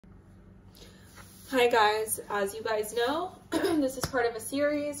Hi guys, as you guys know, this is part of a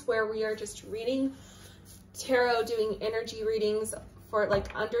series where we are just reading tarot, doing energy readings for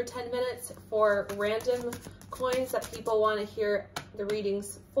like under 10 minutes for random coins that people want to hear the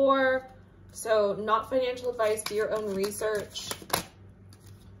readings for. So not financial advice, do your own research,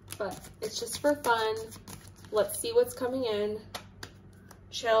 but it's just for fun. Let's see what's coming in.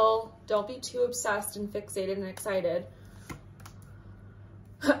 Chill, don't be too obsessed and fixated and excited.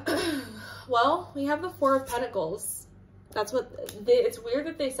 Well, we have the Four of Pentacles. That's what, it's weird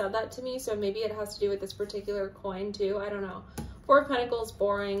that they said that to me, so maybe it has to do with this particular coin too. I don't know. Four of Pentacles,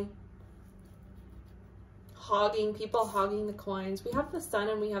 boring. Hogging, people hogging the coins. We have the Sun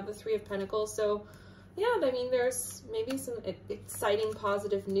and we have the Three of Pentacles, so yeah, I mean, there's maybe some exciting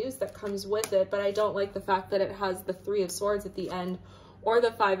positive news that comes with it, but I don't like the fact that it has the Three of Swords at the end or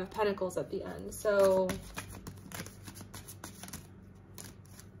the Five of Pentacles at the end, so...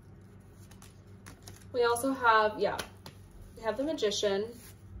 We also have, we have the Magician.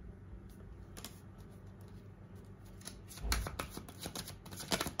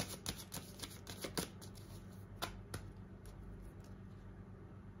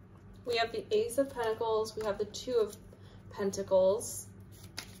 We have the Ace of Pentacles. We have the Two of Pentacles.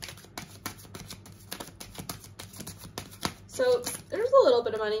 So there's a little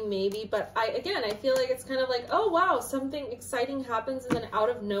bit of money maybe, but I feel like it's kind of like, oh wow, something exciting happens and then out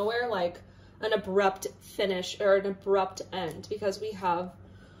of nowhere, like, an abrupt finish or an abrupt end, because we have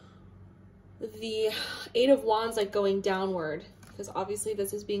the Eight of Wands like going downward, because obviously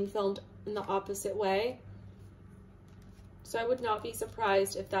this is being filmed in the opposite way. So I would not be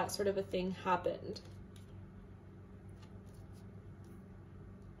surprised if that sort of a thing happened.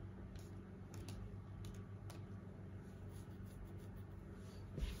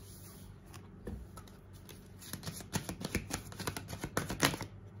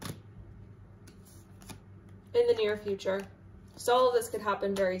 In the near future. So all of this could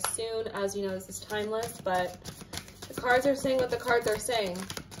happen very soon. As you know, this is timeless, but the cards are saying what the cards are saying.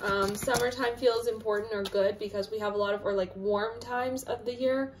 Summertime feels important or good because we have a lot of, or like warm times of the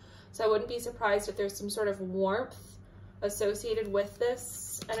year. So I wouldn't be surprised if there's some sort of warmth associated with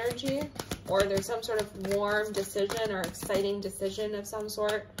this energy, or there's some sort of warm decision or exciting decision of some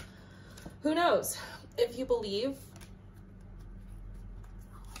sort. Who knows? If you believe.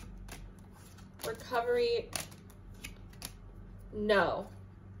 Recovery, no.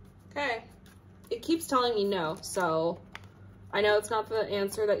 Okay. It keeps telling me no, so I know it's not the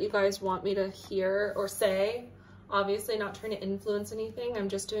answer that you guys want me to hear or say. Obviously not trying to influence anything. I'm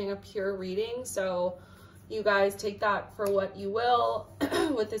just doing a pure reading, so you guys take that for what you will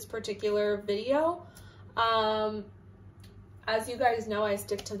with this particular video. As you guys know, I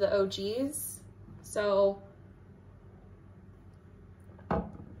stick to the OGs, so I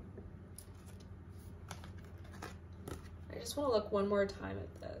just want to look one more time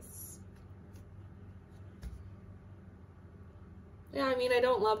at this. Yeah, I mean, I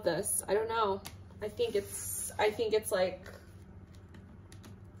don't love this. I don't know. I think it's like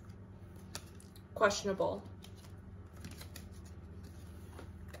questionable.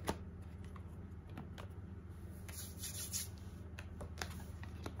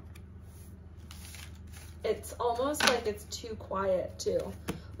 It's almost like it's too quiet too.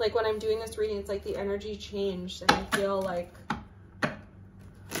 Like when I'm doing this reading, it's like the energy changed and I feel like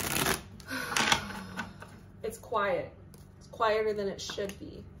it's quiet. It's quieter than it should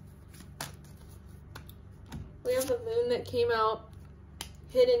be. We have the Moon that came out,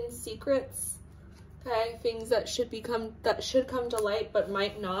 hidden secrets. Okay, things that should come to light but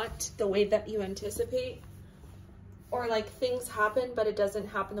might not the way that you anticipate. Or like things happen but it doesn't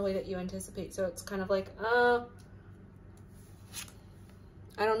happen the way that you anticipate. So it's kind of like,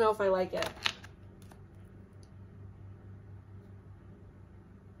 I don't know if I like it.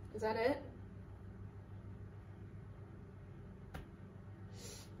 Is that it?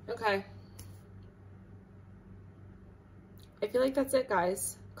 Okay. I feel like that's it,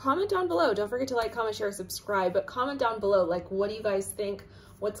 guys. Comment down below. Don't forget to like, comment, share, subscribe, but comment down below, like, what do you guys think?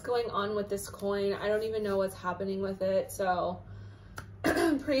 What's going on with this coin? I don't even know what's happening with it, so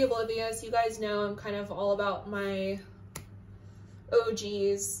pretty oblivious. You guys know I'm kind of all about my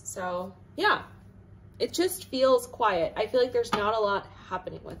OGs, so yeah, it just feels quiet. I feel like there's not a lot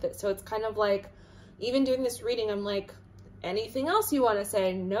happening with it, so it's kind of like, even doing this reading, I'm like, anything else you want to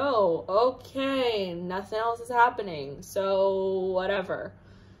say? No. Okay, nothing else is happening, so whatever,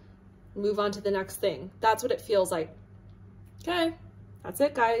 move on to the next thing. That's what it feels like. Okay, that's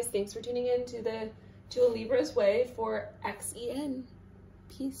it, guys. Thanks for tuning in to a Libra's Way for XEN.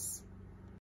 Peace.